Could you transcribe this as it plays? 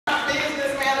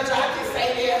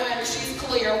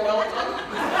clear welcome.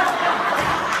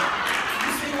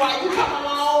 You see why you come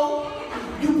along?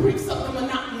 You bring something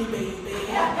monotony, baby.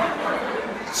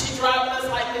 She driving us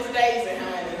like Miss Daisy,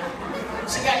 honey.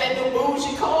 She got that new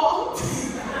bougie car.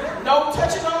 No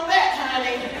touching on that,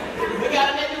 honey. We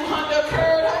got that new Honda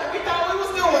Accord, honey. We thought we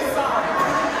was doing something.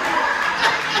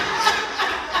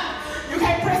 You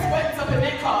can't press buttons up in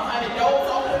that car, honey.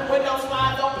 Doors open, windows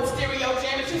slides open, stereo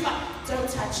jamming. She's like, don't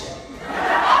touch it.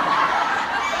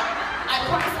 I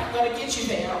promise I'm gonna get you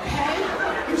there, okay?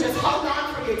 You just hold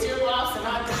on for your dear loves and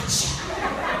I got you.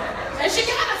 And she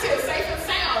got us here safe and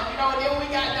sound, you know, and then we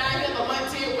got down here, the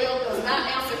Montier Will does not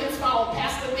answer his phone.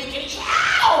 Pastor Deacon,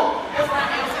 yow! Does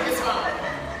not answer his phone.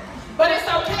 But it's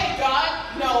okay, God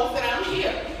knows that I'm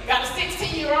here. Got a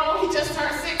 16-year-old, he just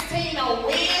turned 16 on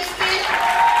Wednesday.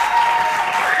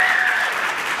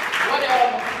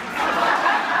 Whatever.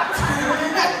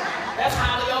 That's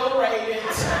highly overrated.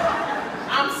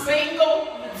 I'm single,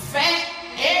 fat,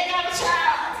 and got a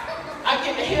child. I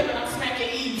get to heaven, I'm smacking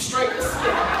Eve straight to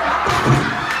sleep.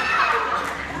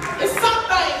 There's some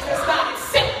things that's not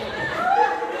acceptable.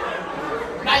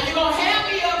 Now you're gonna have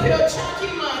me up here,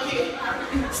 chunky monkey,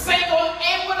 single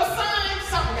and with a son,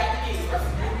 something got to give.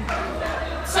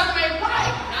 Something ain't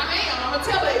right. I'm gonna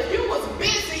tell her, if you was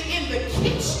busy in the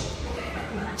kitchen,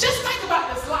 just think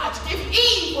about this logic. If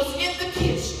Eve was in the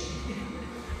kitchen,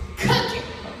 cooking,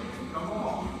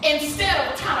 instead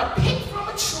of trying to pick from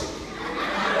a tree,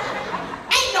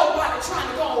 ain't nobody trying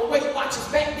to go on Weight Watchers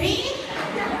back then.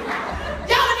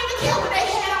 Y'all didn't even care what they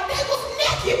had on. They was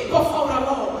naked before the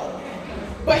Lord.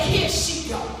 But here she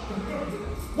go.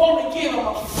 Want to give them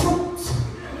a fruit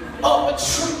of a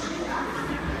tree.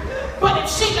 But if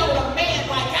she know the man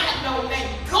like I know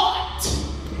named God,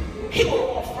 he would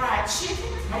want fried chicken,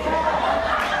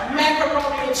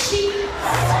 macaroni and cheese,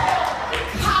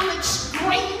 collard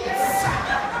greens,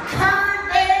 curd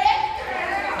bag,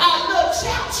 a little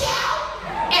chow-chow,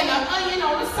 and an onion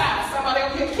on the side. Somebody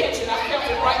up here catch it. I felt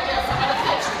it right there. Somebody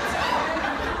catch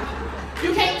it.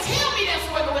 You can't tell me that's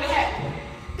what would happen.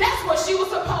 That's what she was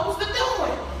supposed to do.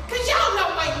 Because y'all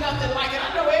know ain't nothing like it.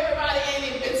 I know everybody ain't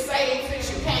even been saved since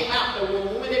you came out the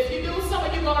womb. And if you do, some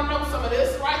of you going to know some of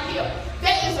this right here.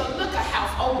 There is a liquor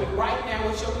house open right now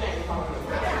with your name on it.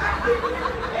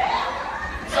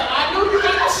 So I knew you